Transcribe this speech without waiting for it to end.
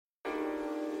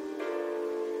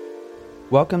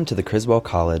Welcome to the Criswell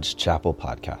College Chapel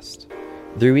Podcast.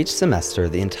 Through each semester,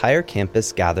 the entire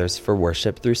campus gathers for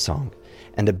worship through song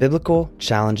and a biblical,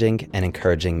 challenging, and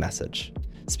encouraging message.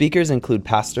 Speakers include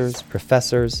pastors,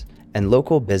 professors, and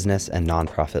local business and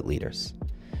nonprofit leaders.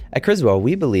 At Criswell,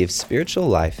 we believe spiritual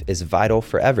life is vital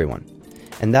for everyone,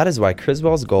 and that is why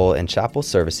Criswell's goal in chapel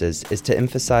services is to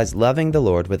emphasize loving the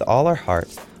Lord with all our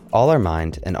heart, all our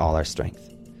mind, and all our strength.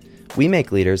 We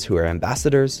make leaders who are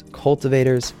ambassadors,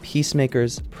 cultivators,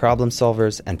 peacemakers, problem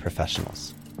solvers, and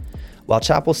professionals. While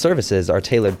chapel services are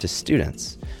tailored to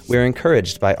students, we are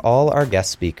encouraged by all our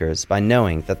guest speakers by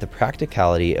knowing that the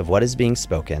practicality of what is being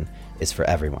spoken is for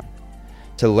everyone.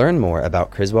 To learn more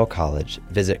about Criswell College,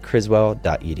 visit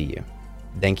criswell.edu.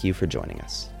 Thank you for joining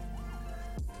us.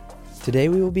 Today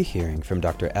we will be hearing from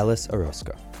Dr. Ellis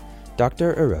Orozco.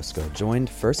 Dr. Orozco joined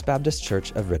First Baptist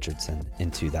Church of Richardson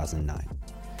in 2009.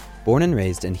 Born and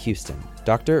raised in Houston,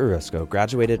 Dr. Orozco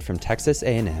graduated from Texas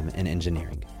A&M in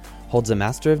engineering, holds a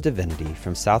Master of Divinity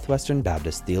from Southwestern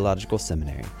Baptist Theological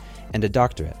Seminary, and a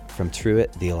Doctorate from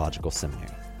Truett Theological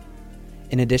Seminary.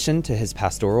 In addition to his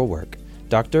pastoral work,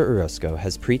 Dr. Orozco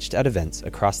has preached at events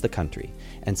across the country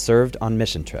and served on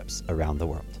mission trips around the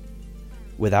world.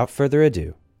 Without further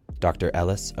ado, Dr.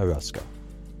 Ellis Orozco.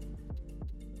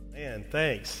 Man,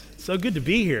 thanks. So good to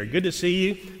be here. Good to see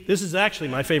you. This is actually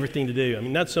my favorite thing to do. I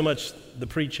mean, not so much the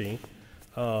preaching,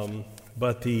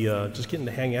 but the just getting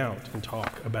to hang out and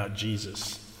talk about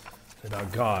Jesus,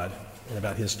 about God, and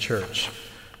about His church.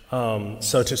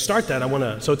 So to start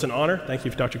that, so it's an honor. Thank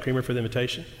you, Dr. Creamer, for the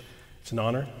invitation. It's an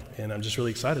honor, and I'm just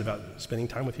really excited about spending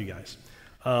time with you guys.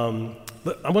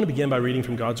 But I want to begin by reading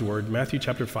from God's Word, Matthew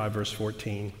chapter 5, verse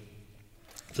 14.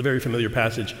 It's a very familiar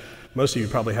passage. Most of you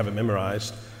probably have it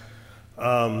memorized.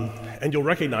 And you'll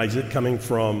recognize it coming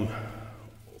from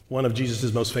one of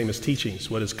Jesus' most famous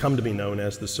teachings, what has come to be known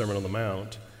as the Sermon on the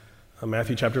Mount,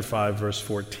 Matthew chapter 5, verse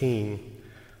 14,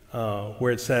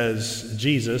 where it says,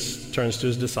 Jesus turns to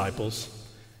his disciples,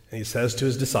 and he says to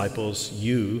his disciples,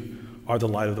 "You are the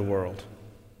light of the world.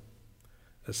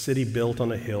 A city built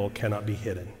on a hill cannot be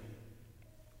hidden."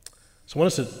 So I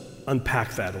want us to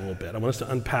unpack that a little bit. I want us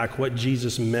to unpack what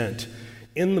Jesus meant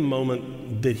in the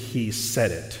moment that he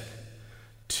said it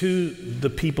to the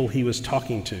people he was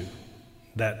talking to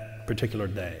that particular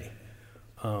day.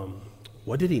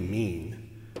 What did he mean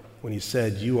when he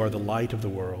said, "You are the light of the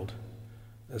world.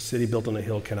 A city built on a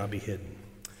hill cannot be hidden"?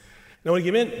 Now, I want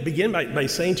to begin by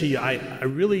saying to you, I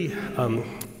really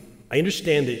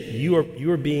understand that you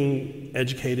are being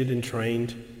educated and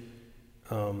trained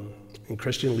in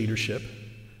Christian leadership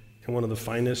in one of the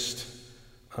finest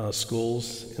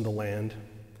schools in the land.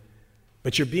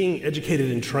 But you're being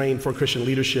educated and trained for Christian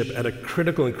leadership at a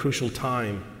critical and crucial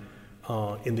time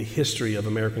in the history of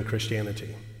American Christianity.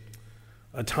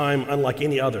 A time unlike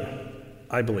any other,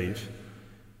 I believe,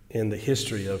 in the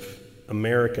history of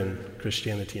American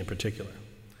Christianity in particular.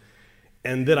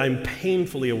 And that I'm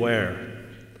painfully aware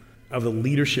of the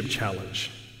leadership challenge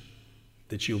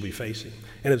that you'll be facing.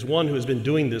 And as one who has been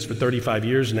doing this for 35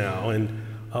 years now and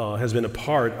has been a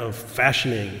part of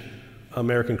fashioning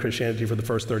American Christianity for the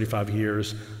first 35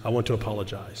 years, I want to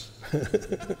apologize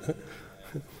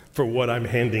for what I'm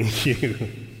handing you.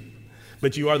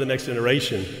 But you are the next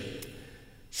generation,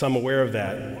 so I'm aware of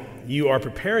that. You are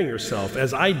preparing yourself,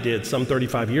 as I did some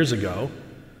 35 years ago,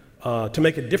 to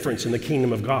make a difference in the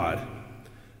kingdom of God,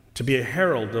 to be a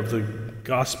herald of the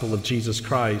gospel of Jesus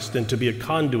Christ, and to be a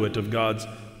conduit of God's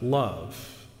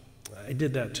love. I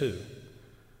did that too.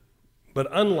 But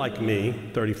unlike me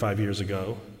 35 years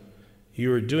ago,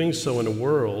 you are doing so in a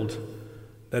world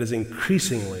that is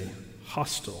increasingly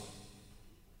hostile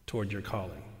toward your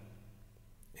calling,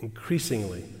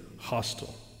 increasingly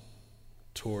hostile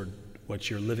toward what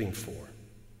you're living for.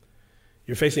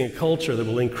 You're facing a culture that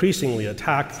will increasingly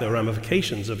attack the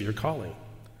ramifications of your calling,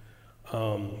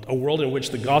 a world in which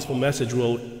the gospel message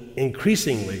will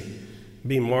increasingly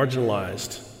be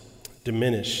marginalized,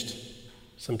 diminished,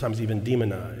 sometimes even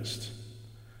demonized.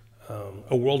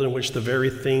 A world in which the very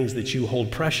things that you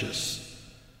hold precious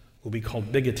will be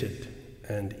called bigoted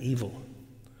and evil.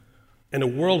 And a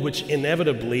world which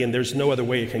inevitably, and there's no other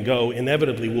way it can go,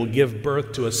 inevitably will give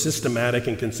birth to a systematic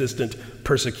and consistent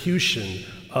persecution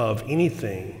of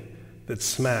anything that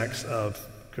smacks of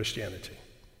Christianity.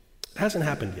 It hasn't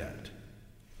happened yet.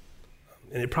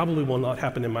 And it probably will not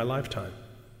happen in my lifetime.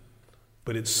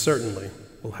 But it certainly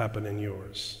will happen in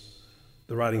yours.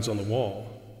 The writing's on the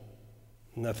wall.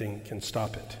 Nothing can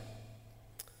stop it.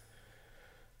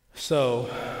 So,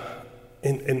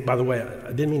 and by the way,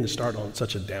 I didn't mean to start on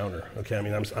such a downer, okay? I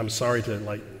mean, I'm sorry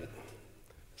to,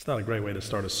 it's not a great way to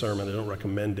start a sermon. I don't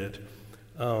recommend it.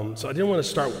 So I didn't want to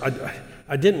start,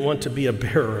 I didn't want to be a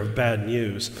bearer of bad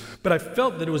news, but I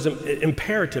felt that it was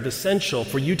imperative, essential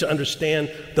for you to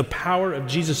understand the power of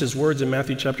Jesus' words in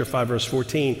Matthew chapter 5, verse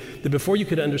 14, that before you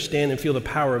could understand and feel the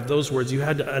power of those words, you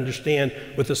had to understand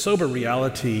with a sober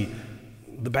reality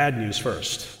the bad news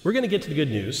first. We're going to get to the good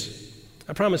news.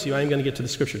 I promise you I am going to get to the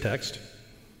scripture text.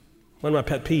 One of my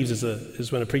pet peeves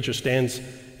is when a preacher stands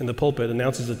in the pulpit,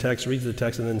 announces the text, reads the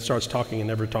text, and then starts talking and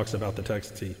never talks about the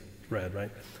text he read, right?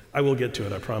 I will get to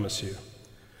it, I promise you.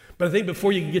 But I think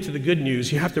before you can get to the good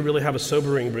news, you have to really have a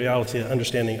sobering reality and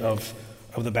understanding of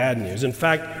the bad news. In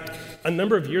fact, a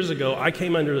number of years ago, I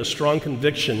came under a strong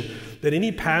conviction that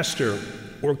any pastor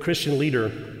or Christian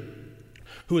leader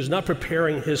who is not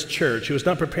preparing his church, who is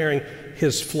not preparing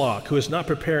his flock, who is not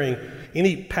preparing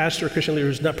any pastor or Christian leader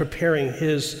who's not preparing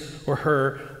his or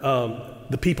her,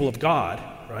 the people of God,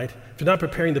 right? If you're not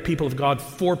preparing the people of God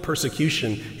for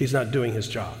persecution, he's not doing his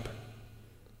job.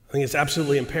 I think it's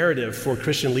absolutely imperative for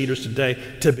Christian leaders today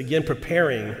to begin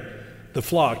preparing the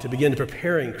flock, to begin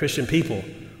preparing Christian people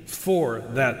for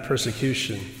that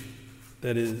persecution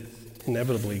that is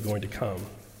inevitably going to come.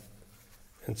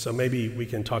 And so maybe we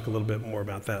can talk a little bit more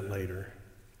about that later.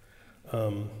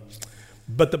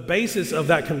 But the basis of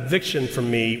that conviction for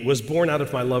me was born out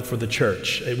of my love for the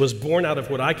church. It was born out of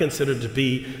what I consider to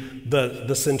be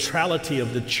the centrality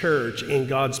of the church in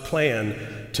God's plan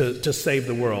to save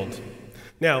the world.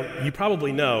 Now, you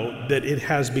probably know that it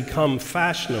has become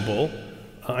fashionable.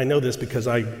 I know this because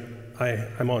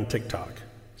I'm on TikTok.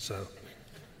 So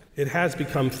it has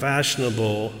become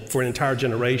fashionable for an entire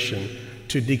generation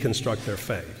to deconstruct their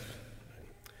faith.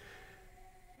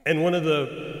 And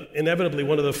inevitably,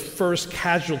 one of the first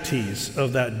casualties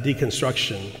of that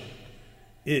deconstruction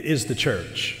is the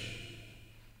church.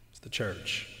 It's the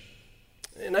church.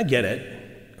 And I get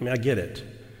it. I get it.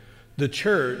 The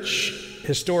church,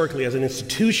 historically as an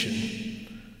institution,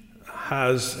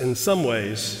 has in some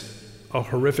ways a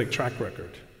horrific track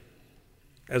record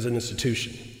as an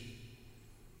institution.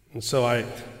 And so I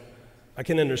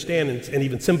can understand and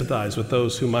even sympathize with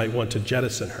those who might want to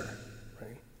jettison her.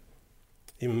 Right?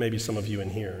 Even maybe some of you in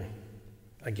here.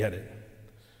 I get it.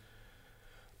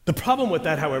 The problem with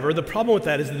that, however, is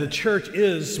that the church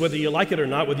is, whether you like it or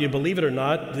not, whether you believe it or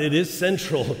not, it is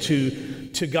central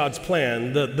to God's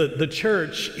plan. The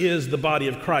church is the body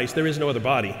of Christ. There is no other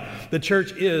body. The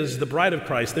church is the bride of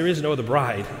Christ. There is no other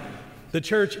bride. The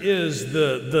church is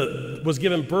was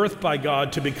given birth by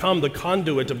God to become the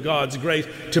conduit of God's grace,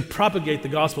 to propagate the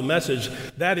gospel message.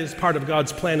 That is part of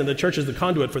God's plan, and the church is the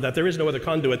conduit for that. There is no other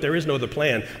conduit. There is no other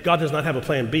plan. God does not have a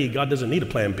plan B. God doesn't need a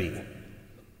plan B.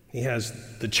 He has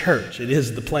the church. It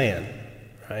is the plan,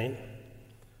 right?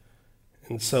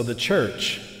 And so the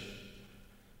church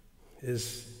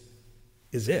is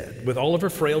it. With all of her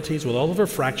frailties, with all of her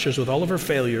fractures, with all of her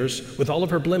failures, with all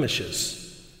of her blemishes,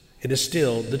 it is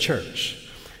still the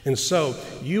church. And so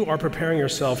you are preparing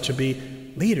yourself to be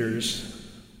leaders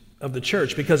of the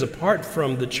church, because apart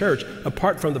from the church,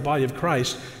 apart from the body of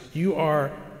Christ, you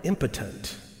are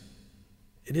impotent.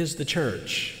 It is the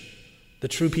church, the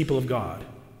true people of God.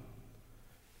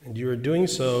 And you are doing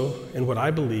so in what I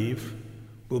believe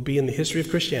will be, in the history of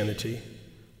Christianity,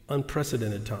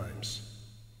 unprecedented times.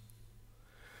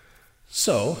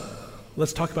 So,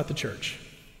 let's talk about the church.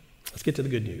 Let's get to the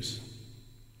good news.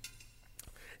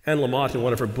 Anne Lamott, in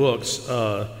one of her books,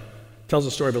 tells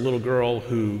the story of a little girl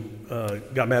who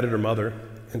got mad at her mother,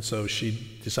 and so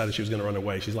she decided she was going to run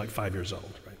away. She's like 5 years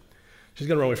old, right? She's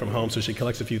going to run away from home, so she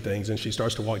collects a few things, and she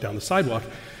starts to walk down the sidewalk,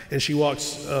 and she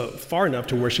walks far enough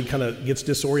to where she kind of gets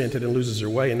disoriented and loses her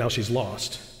way, and now she's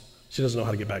lost. She doesn't know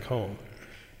how to get back home.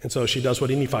 And so she does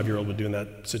what any 5-year-old would do in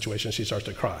that situation. She starts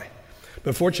to cry.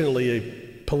 But fortunately, a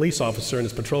police officer in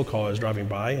his patrol car is driving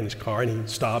by in his car, and he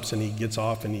stops, and he gets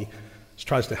off, and he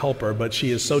tries to help her, but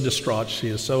she is so distraught, she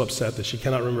is so upset that she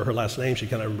cannot remember her last name, she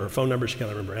cannot remember her phone number, she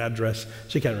cannot remember her address,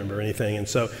 she can't remember anything. And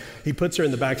so he puts her in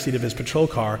the backseat of his patrol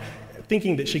car,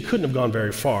 thinking that she couldn't have gone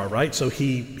very far, right? So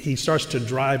he starts to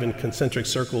drive in concentric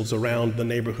circles around the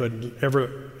neighborhood,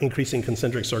 ever increasing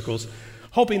concentric circles,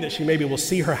 hoping that she maybe will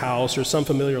see her house or some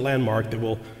familiar landmark that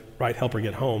will, right, help her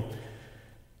get home.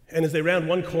 And as they round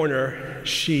one corner,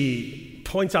 she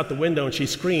points out the window and she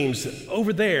screams,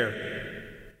 "Over there,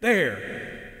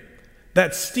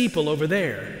 that steeple over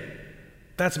there,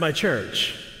 that's my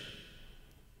church.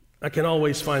 I can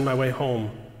always find my way home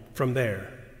from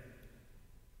there.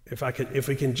 If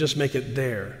we can just make it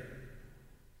there,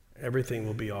 everything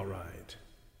will be all right."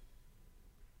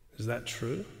 Is that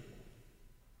true?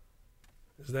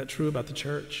 Is that true about the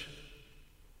church?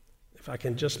 If I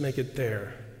can just make it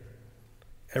there,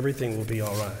 everything will be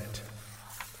all right.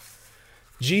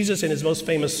 Jesus, in his most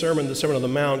famous sermon, the Sermon on the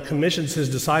Mount, commissions his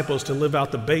disciples to live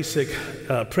out the basic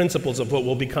principles of what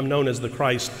will become known as the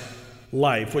Christ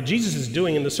life. What Jesus is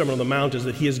doing in the Sermon on the Mount is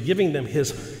that he is giving them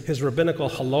his rabbinical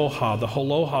halacha. The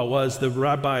halacha was the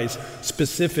rabbi's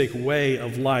specific way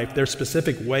of life, their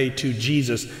specific way to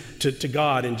Jesus, to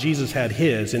God, and Jesus had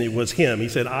his, and it was him. He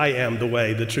said, I am the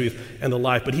way, the truth, and the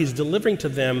life. But he's delivering to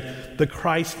them the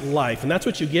Christ life, and that's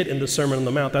what you get in the Sermon on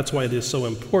the Mount. That's why it is so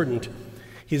important.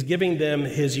 He's giving them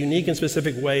his unique and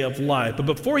specific way of life. But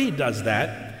before he does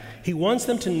that, he wants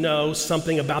them to know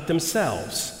something about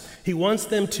themselves. He wants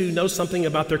them to know something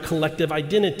about their collective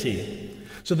identity.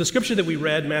 So the scripture that we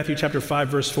read, Matthew chapter 5,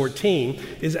 verse 14,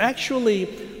 is actually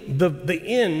the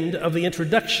end of the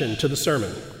introduction to the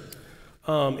sermon.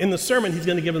 In the sermon, he's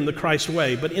going to give them the Christ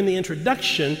way, but in the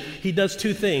introduction, he does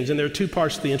two things, and there are two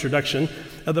parts to the introduction.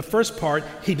 The first part,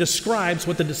 he describes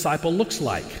what the disciple looks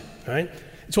like, right?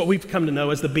 It's what we've come to know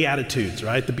as the Beatitudes,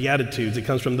 right? The Beatitudes, it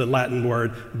comes from the Latin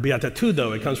word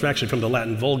beatitudo. It comes actually from the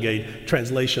Latin Vulgate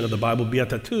translation of the Bible,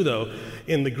 beatitudo.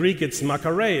 In the Greek, it's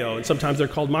makareo, and sometimes they're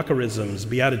called macarisms,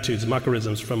 Beatitudes,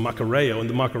 macarisms from makareo. And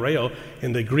the makareo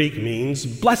in the Greek means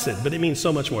blessed, but it means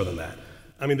so much more than that.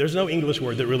 I mean, there's no English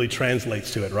word that really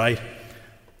translates to it, right?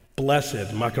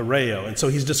 Blessed, makareo. And so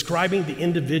he's describing the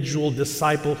individual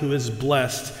disciple who is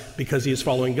blessed because he is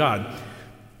following God.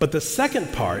 But the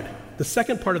second part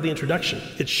of the introduction,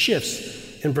 it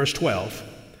shifts in verse 12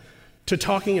 to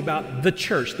talking about the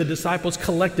church, the disciples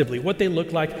collectively, what they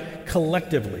look like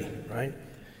collectively, right?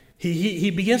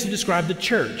 He begins to describe the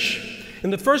church. In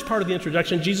the first part of the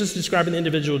introduction, Jesus is describing the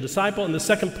individual disciple. In the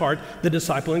second part, the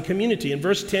disciple in community. In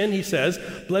verse 10, he says,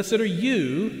 blessed are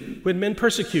you when men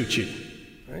persecute you.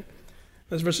 Right?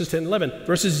 That's verses 10 and 11.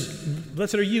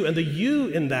 Blessed are you, and the you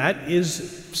in that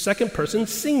is second person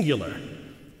singular.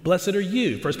 Blessed are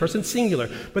you, first person singular.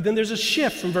 But then there's a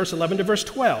shift from verse 11 to verse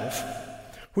 12,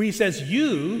 where he says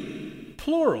you,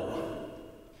 plural.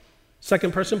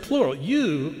 Second person plural.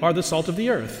 You are the salt of the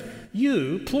earth.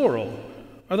 You, plural,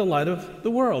 are the light of the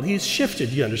world. He's shifted,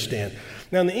 you understand.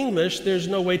 Now in the English, there's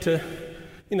no way to,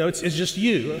 it's just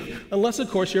you, unless of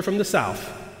course you're from the South.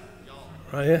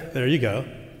 Right? Yeah, there you go.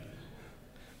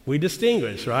 We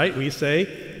distinguish, right? We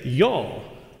say y'all,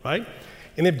 right?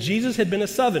 And if Jesus had been a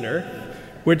Southerner,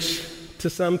 which to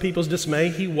some people's dismay,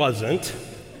 he wasn't.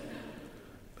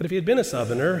 But if he had been a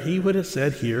Southerner, he would have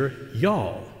said here,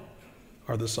 y'all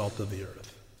are the salt of the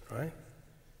earth, right?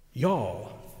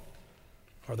 Y'all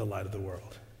are the light of the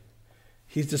world.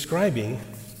 He's describing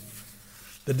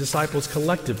the disciples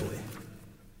collectively,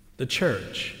 the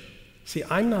church. See,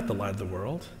 I'm not the light of the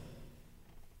world.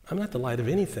 I'm not the light of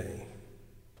anything.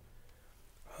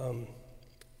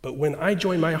 But when I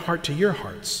join my heart to your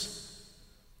hearts,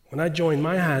 when I join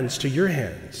my hands to your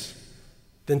hands,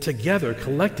 then together,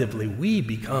 collectively, we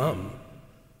become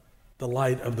the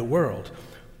light of the world.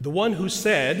 The one who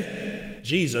said,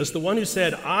 Jesus, the one who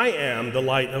said, I am the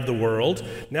light of the world,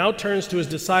 now turns to his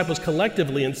disciples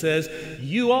collectively and says,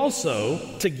 you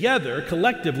also, together,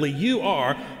 collectively, you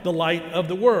are the light of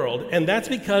the world. And that's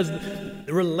because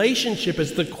the relationship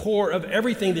is the core of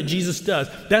everything that Jesus does.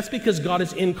 That's because God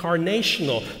is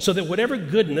incarnational, so that whatever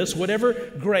goodness, whatever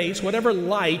grace, whatever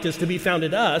light is to be found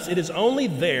in us, it is only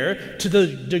there to the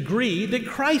degree that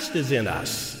Christ is in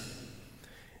us.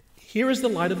 Here is the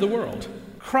light of the world.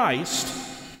 Christ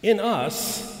in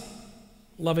us,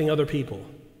 loving other people.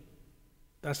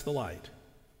 That's the light.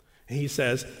 And he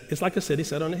says, it's like a city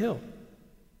set on a hill.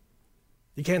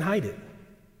 You can't hide it.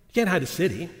 You can't hide a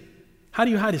city. How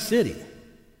do you hide a city?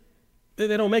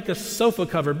 They don't make a sofa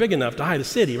cover big enough to hide a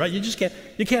city, right?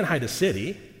 You can't hide a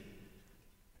city.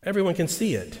 Everyone can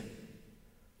see it.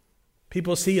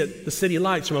 People see it, the city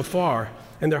lights from afar,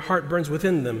 and their heart burns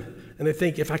within them, and they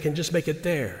think, if I can just make it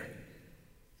there,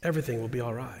 everything will be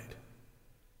all right.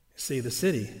 See, the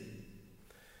city.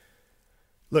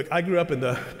 Look, I grew up in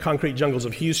the concrete jungles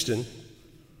of Houston,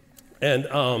 and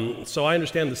so I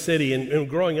understand the city, and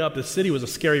growing up, the city was a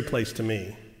scary place to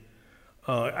me.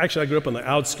 Actually, I grew up on the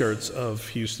outskirts of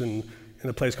Houston in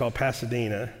a place called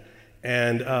Pasadena,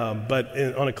 and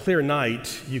on a clear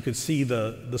night, you could see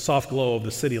the soft glow of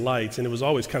the city lights, and it was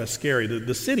always kind of scary.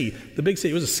 The city, the big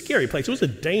city, it was a scary place. It was a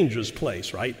dangerous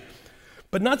place, right?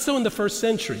 But not so in the first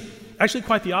century. Actually,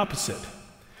 quite the opposite.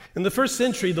 In the first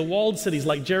century, the walled cities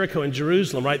like Jericho and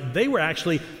Jerusalem, right, they were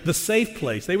actually the safe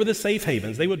place. They were the safe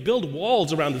havens. They would build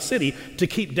walls around the city to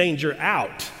keep danger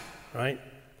out, right?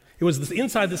 It was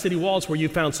inside the city walls where you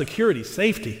found security,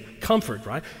 safety, comfort,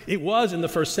 right? It was in the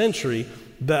first century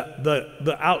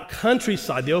the out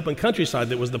countryside, the open countryside,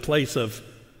 that was the place of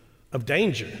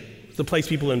danger. It was the place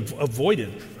people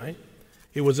avoided, right?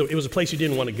 It was a place you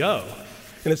didn't want to go.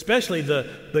 And especially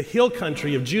the hill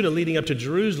country of Judah leading up to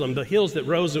Jerusalem, the hills that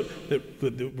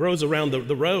rose around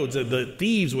the roads. The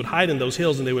thieves would hide in those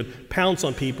hills, and they would pounce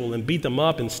on people and beat them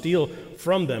up and steal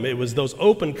from them. It was those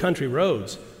open country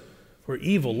roads where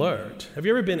evil lurked. Have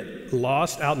you ever been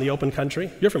lost out in the open country?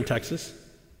 You're from Texas,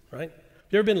 right? Have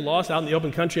you ever been lost out in the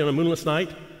open country on a moonless night?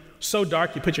 So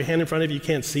dark you put your hand in front of you, you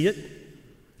can't see it,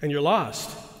 and you're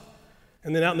lost.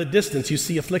 And then out in the distance you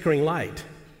see a flickering light.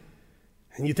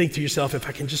 And you think to yourself, if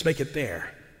I can just make it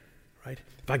there, right?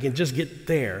 If I can just get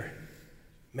there,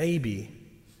 maybe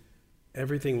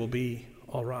everything will be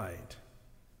all right.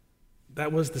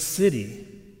 That was the city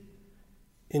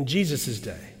in Jesus'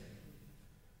 day.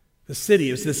 The city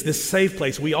is this safe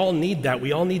place. We all need that.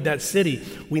 We all need that city.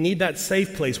 We need that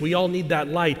safe place. We all need that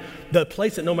light. The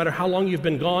place that no matter how long you've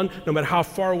been gone, no matter how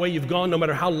far away you've gone, no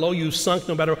matter how low you've sunk,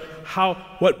 no matter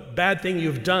what bad thing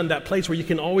you've done, that place where you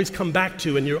can always come back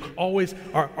to, and you always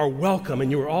are welcome,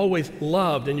 and you are always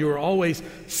loved, and you are always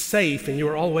safe, and you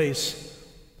are always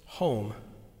home.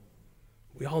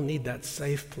 We all need that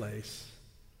safe place.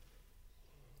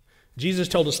 Jesus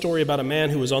told a story about a man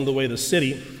who was on the way to the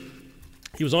city.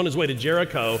 He was on his way to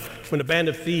Jericho when a band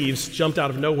of thieves jumped out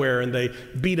of nowhere, and they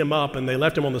beat him up, and they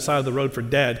left him on the side of the road for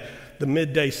dead. The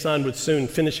midday sun would soon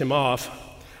finish him off.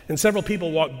 And several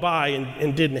people walked by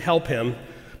and didn't help him.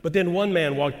 But then one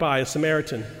man walked by, a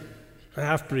Samaritan, a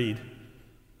half-breed,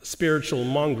 a spiritual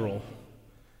mongrel.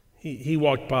 He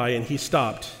walked by, and he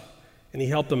stopped, and he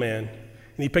helped the man.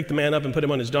 And he picked the man up and put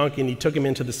him on his donkey, and he took him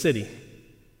into the city,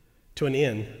 to an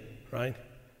inn, right?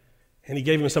 And he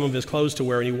gave him some of his clothes to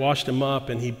wear, and he washed him up,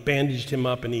 and he bandaged him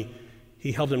up, and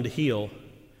he helped him to heal.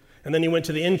 And then he went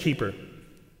to the innkeeper,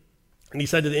 and he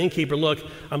said to the innkeeper, look,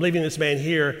 I'm leaving this man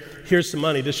here. Here's some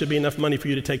money. This should be enough money for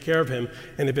you to take care of him.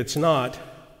 And if it's not,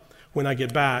 when I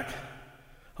get back,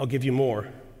 I'll give you more.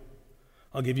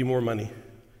 I'll give you more money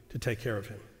to take care of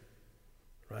him.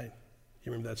 Right?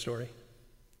 You remember that story?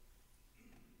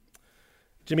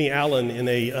 Jimmy Allen, in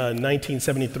a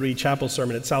 1973 chapel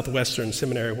sermon at Southwestern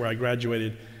Seminary, where I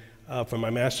graduated from my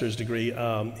master's degree,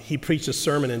 he preached a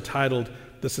sermon entitled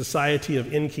The Society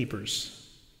of Innkeepers.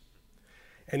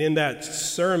 And in that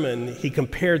sermon, he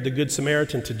compared the Good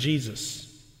Samaritan to Jesus,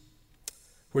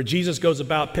 where Jesus goes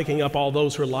about picking up all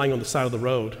those who are lying on the side of the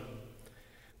road,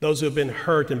 those who have been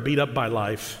hurt and beat up by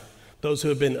life, those who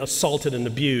have been assaulted and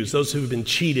abused, those who have been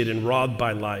cheated and robbed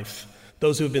by life,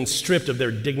 those who have been stripped of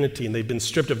their dignity and they've been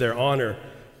stripped of their honor,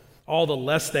 all the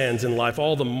less thans in life,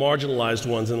 all the marginalized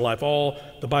ones in life, all,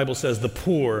 the Bible says, the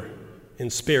poor in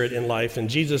spirit in life. And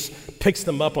Jesus picks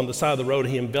them up on the side of the road,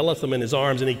 he envelops them in his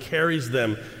arms, and he carries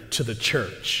them to the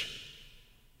church,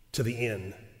 to the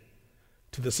inn,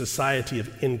 to the society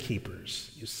of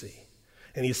innkeepers, you see.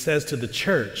 And he says to the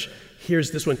church,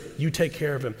 here's this one, you take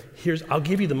care of him. I'll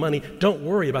give you the money. Don't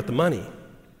worry about the money.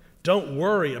 Don't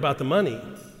worry about the money.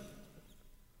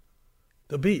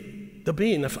 There'll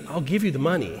be enough. I'll give you the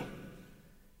money.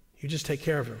 You just take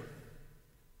care of him.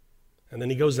 And then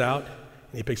he goes out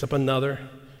and he picks up another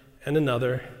and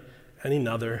another and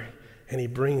another, and he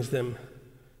brings them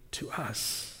to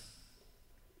us,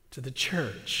 to the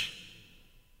church,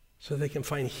 so they can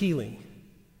find healing,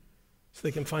 so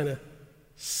they can find a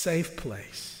safe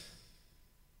place,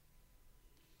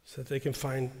 so that they can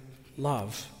find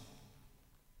love.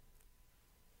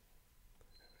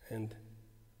 And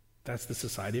that's the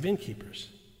society of innkeepers.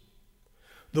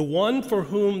 The one for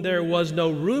whom there was no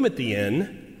room at the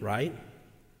inn, right,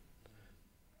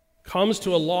 comes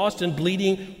to a lost and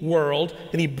bleeding world,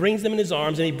 and he brings them in his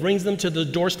arms, and he brings them to the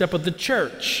doorstep of the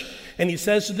church. And he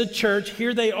says to the church,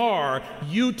 here they are,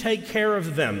 you take care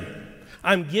of them.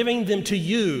 I'm giving them to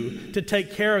you to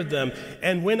take care of them.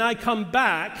 And when I come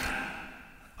back,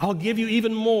 I'll give you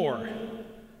even more.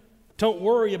 Don't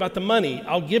worry about the money.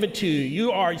 I'll give it to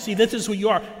you. This is who you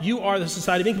are. You are the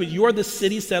society of innkeepers. You are the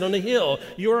city set on a hill.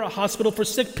 You are a hospital for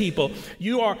sick people.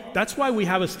 That's why we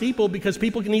have a steeple, because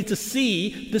people need to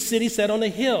see the city set on a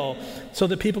hill so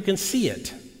that people can see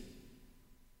it.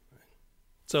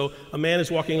 So a man is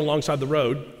walking alongside the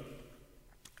road,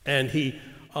 and he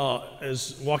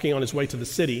is walking on his way to the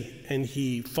city, and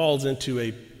he falls into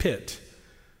a pit,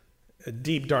 a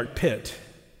deep, dark pit.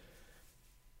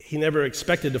 He never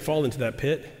expected to fall into that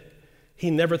pit. He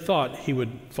never thought he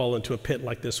would fall into a pit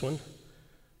like this one.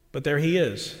 But there he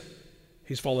is.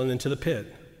 He's fallen into the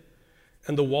pit.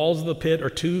 And the walls of the pit are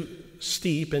too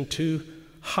steep and too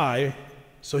high,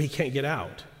 so he can't get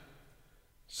out.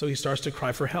 So he starts to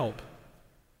cry for help.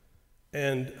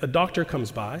 And a doctor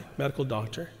comes by, medical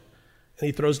doctor, and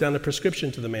he throws down a prescription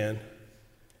to the man.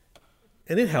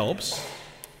 And it helps,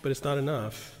 but it's not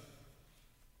enough.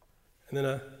 And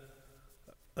then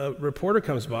a reporter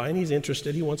comes by and he's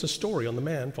interested. He wants a story on the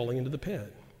man falling into the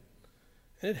pit.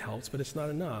 And it helps, but it's not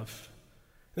enough.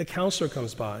 And a counselor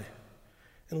comes by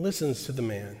and listens to the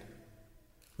man,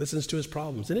 listens to his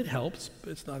problems, and it helps, but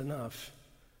it's not enough.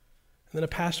 And then a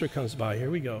pastor comes by.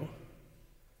 Here we go.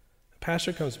 A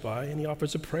pastor comes by and he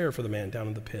offers a prayer for the man down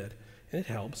in the pit. And it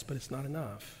helps, but it's not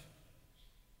enough.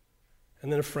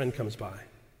 And then a friend comes by.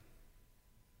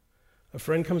 A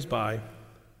friend comes by,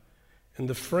 and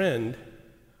the friend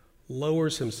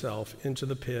lowers himself into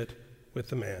the pit with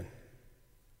the man.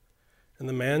 And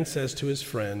the man says to his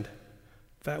friend,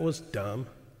 "That was dumb.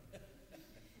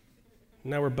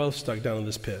 Now we're both stuck down in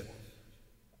this pit."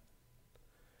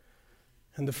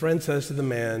 And the friend says to the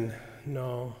man,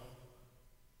 No.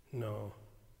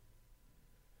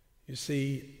 You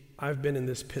see, I've been in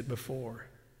this pit before,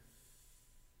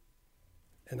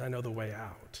 and I know the way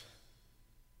out.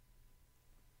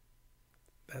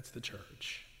 That's the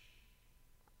church.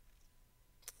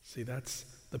 See, that's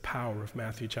the power of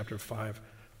Matthew chapter 5,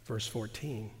 verse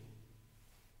 14.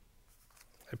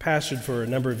 I pastored for a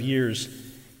number of years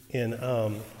in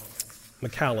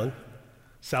McAllen,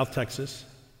 South Texas.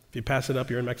 If you pass it up,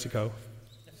 you're in Mexico.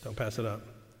 Don't pass it up.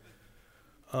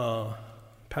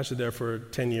 Pastored there for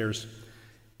 10 years.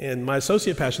 And my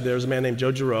associate pastor there is a man named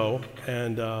Joe Giroux,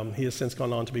 and he has since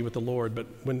gone on to be with the Lord. But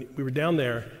when we were down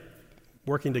there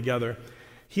working together,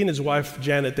 he and his wife,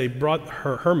 Janet, they brought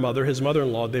her mother, his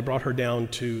mother-in-law, they brought her down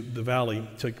to the valley,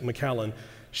 to McAllen.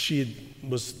 She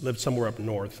lived somewhere up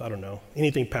north. I don't know.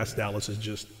 Anything past Dallas is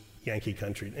just Yankee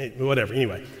country. Whatever.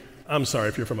 Anyway, I'm sorry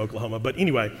if you're from Oklahoma. But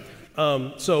anyway,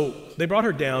 so they brought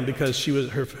her down because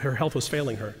her health was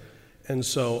failing her. And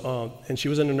so, and she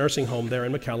was in a nursing home there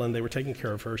in McAllen. They were taking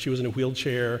care of her. She was in a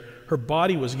wheelchair. Her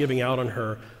body was giving out on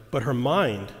her, but her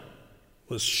mind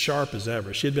was sharp as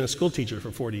ever. She had been a school teacher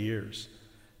for 40 years.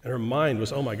 And her mind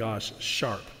was, oh my gosh,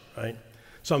 sharp, right?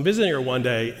 So I'm visiting her one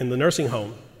day in the nursing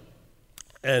home,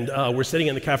 and we're sitting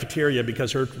in the cafeteria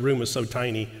because her room was so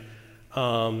tiny,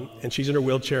 and she's in her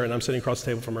wheelchair, and I'm sitting across the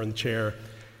table from her in the chair.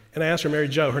 And I asked her, Mary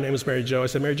Jo, her name is Mary Jo. I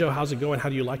said, Mary Jo, how's it going? How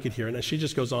do you like it here? And she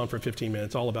just goes on for 15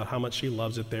 minutes, all about how much she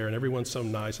loves it there, and everyone's so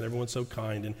nice, and everyone's so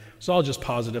kind, and it's all just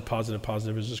positive.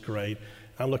 It was just great.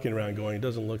 I'm looking around going, it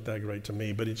doesn't look that great to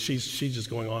me, but she's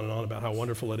just going on and on about how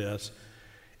wonderful it is.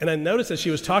 And I noticed as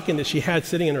she was talking that she had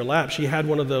sitting in her lap, she had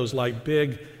one of those like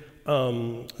big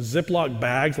Ziploc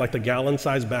bags, like the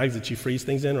gallon-sized bags that you freeze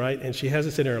things in, right? And she has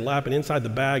it sitting in her lap, and inside the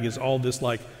bag is all this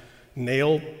like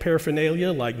nail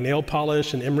paraphernalia, like nail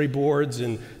polish and emery boards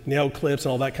and nail clips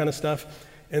and all that kind of stuff.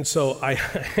 And so I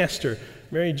asked her,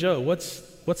 Mary Jo, what's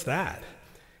that?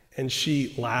 And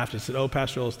she laughed and said, oh,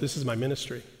 Pastor Ellis, this is my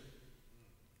ministry.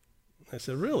 I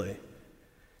said, really?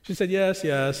 She said,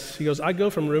 yes. She goes, I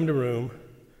go from room to room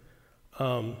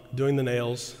doing the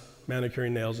nails,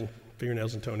 manicuring nails and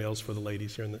fingernails and toenails for the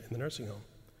ladies here in the nursing home.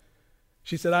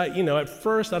 She said, at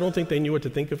first I don't think they knew what to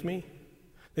think of me.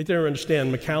 They didn't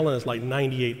understand McAllen is like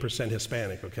 98%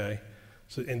 Hispanic, okay?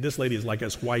 So, and this lady is like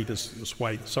as white as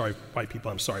white. Sorry, white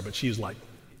people, I'm sorry, but she's like,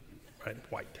 right,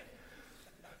 white.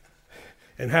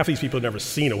 And half these people have never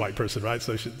seen a white person, right?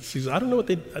 So she said, I don't know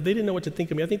they didn't know what to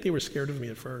think of me. I think they were scared of me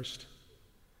at first.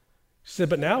 She said,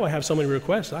 but now I have so many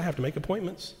requests, I have to make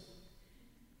appointments.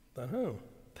 I thought, oh,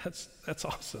 that's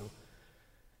awesome.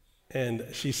 And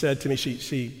she said to me,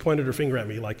 she pointed her finger at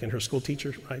me like in her school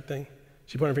teacher right thing.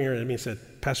 She pointed her finger at me and said,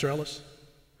 Pastor Ellis,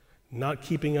 not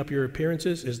keeping up your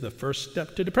appearances is the first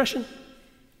step to depression.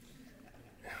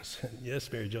 I said,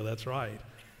 yes, Mary Jo, that's right.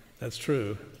 That's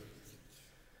true.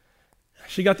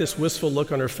 She got this wistful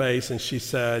look on her face and she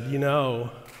said,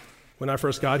 when I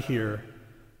first got here,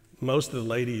 most of the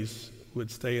ladies would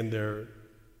stay in their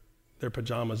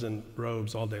pajamas and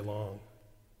robes all day long.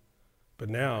 But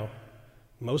now,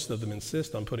 most of them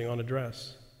insist on putting on a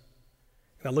dress.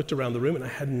 And I looked around the room and I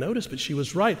hadn't noticed, but she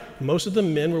was right. Most of the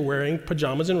men were wearing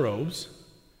pajamas and robes,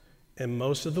 and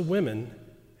most of the women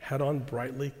had on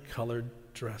brightly colored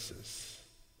dresses.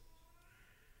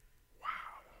 Wow.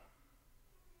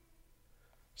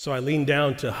 So I leaned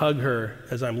down to hug her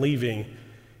as I'm leaving,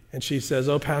 and she says,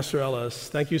 oh, Pastor Ellis,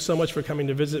 thank you so much for coming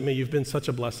to visit me. You've been such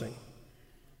a blessing.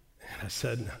 And I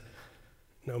said,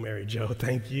 no, Mary Jo,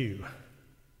 thank you.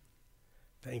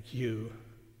 Thank you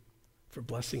for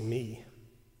blessing me.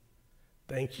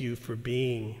 Thank you for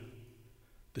being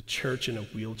the church in a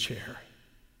wheelchair.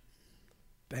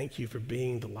 Thank you for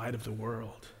being the light of the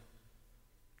world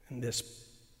in this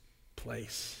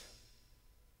place.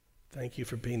 Thank you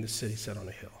for being the city set on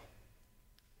a hill.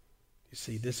 You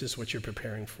see, this is what you're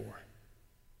preparing for.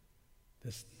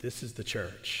 This is the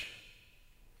church.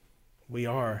 We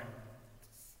are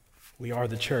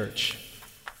the church.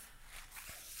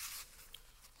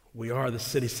 We are the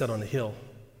city set on a hill.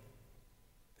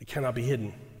 It cannot be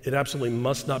hidden. It absolutely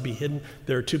must not be hidden.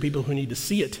 There are two people who need to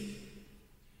see it.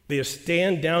 They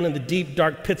stand down in the deep,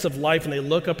 dark pits of life, and they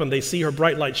look up and they see her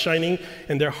bright light shining,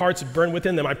 and their hearts burn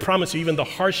within them. I promise you, even the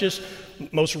harshest,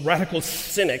 most radical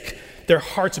cynic, their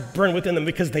hearts burn within them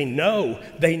because they know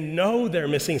they're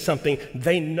missing something.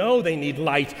 They know they need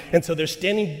light. And so they're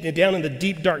standing down in the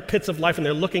deep, dark pits of life, and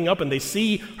they're looking up, and they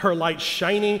see her light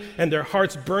shining, and their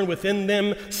hearts burn within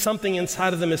them. Something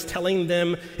inside of them is telling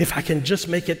them, if I can just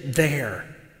make it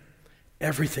there,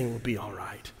 everything will be all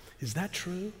right. Is that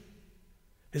true?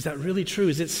 Is that really true?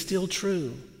 Is it still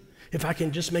true? If I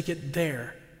can just make it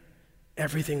there,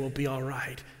 everything will be all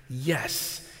right.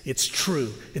 Yes, it's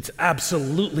true. It's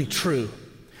absolutely true.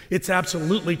 It's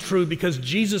absolutely true because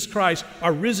Jesus Christ,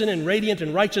 our risen and radiant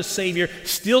and righteous Savior,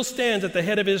 still stands at the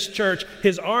head of his church,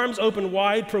 his arms open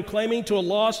wide, proclaiming to a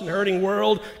lost and hurting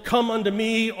world, "Come unto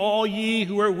me, all ye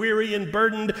who are weary and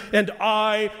burdened, and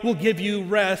I will give you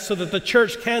rest," so that the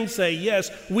church can say, yes,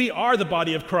 we are the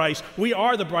body of Christ. We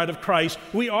are the bride of Christ.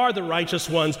 We are the righteous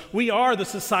ones. We are the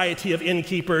society of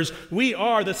innkeepers. We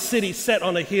are the city set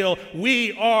on a hill.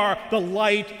 We are the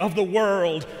light of the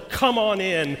world. Come on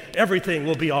in. Everything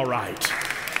will be all right. So,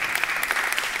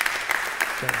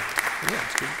 yeah,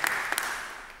 it's good.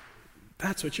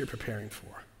 That's what you're preparing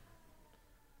for.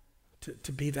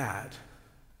 To be that.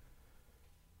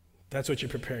 That's what you're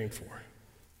preparing for.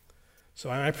 So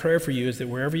my prayer for you is that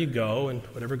wherever you go and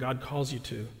whatever God calls you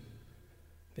to,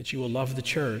 that you will love the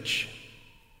church.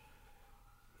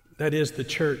 That is the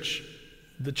church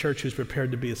who's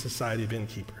prepared to be a society of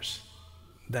innkeepers.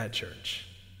 That church.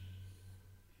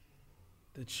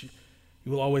 That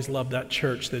you will always love that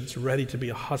church that's ready to be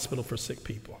a hospital for sick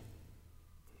people.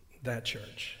 That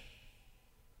church.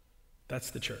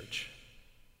 That's the church.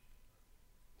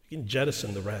 You can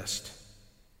jettison the rest.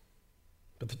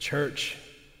 But the church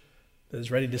that is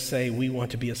ready to say, we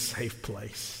want to be a safe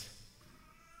place.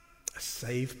 A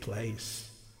safe place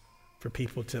for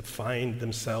people to find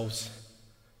themselves,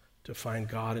 to find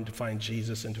God and to find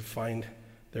Jesus and to find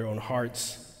their own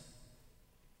hearts.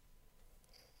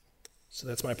 So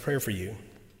that's my prayer for you.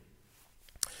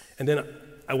 And then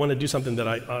I want to do something that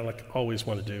I like always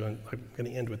want to do, and I'm going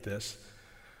to end with this.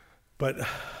 But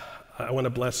I want to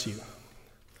bless you.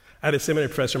 I had a seminary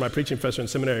professor, my preaching professor in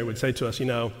seminary would say to us,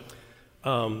 you're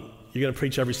going to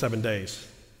preach every 7 days.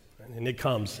 And it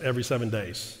comes every 7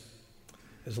 days.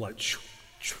 It's like, it's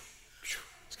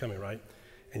coming, right?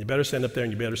 And you better stand up there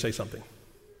and you better say something.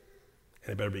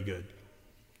 And it better be good.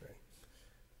 Right?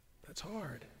 That's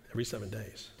hard, every 7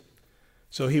 days.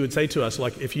 So he would say to us,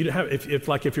 like, if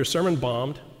your sermon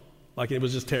bombed, like it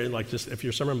was just if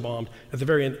your sermon bombed, at the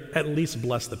very end, at least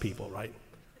bless the people, right?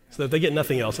 So if they get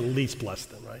nothing else, at least bless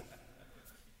them, right?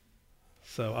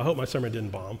 So I hope my sermon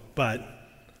didn't bomb, but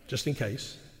just in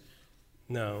case,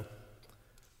 no,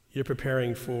 you're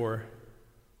preparing for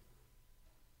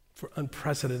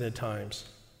unprecedented times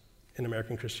in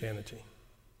American Christianity.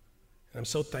 And I'm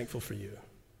so thankful for you.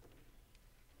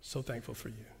 So thankful for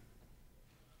you.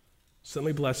 So let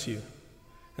me bless you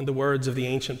in the words of the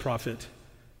ancient prophet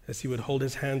as he would hold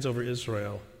his hands over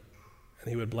Israel and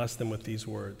he would bless them with these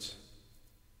words.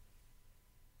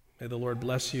 May the Lord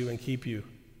bless you and keep you.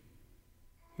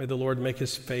 May the Lord make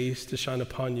his face to shine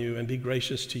upon you and be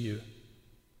gracious to you.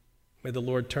 May the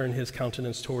Lord turn his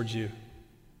countenance towards you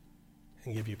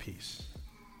and give you peace.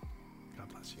 God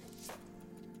bless you.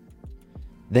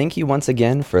 Thank you once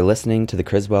again for listening to the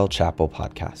Criswell Chapel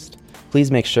podcast. Please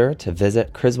make sure to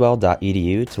visit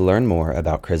criswell.edu to learn more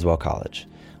about Criswell College.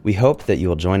 We hope that you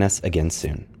will join us again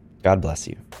soon. God bless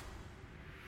you.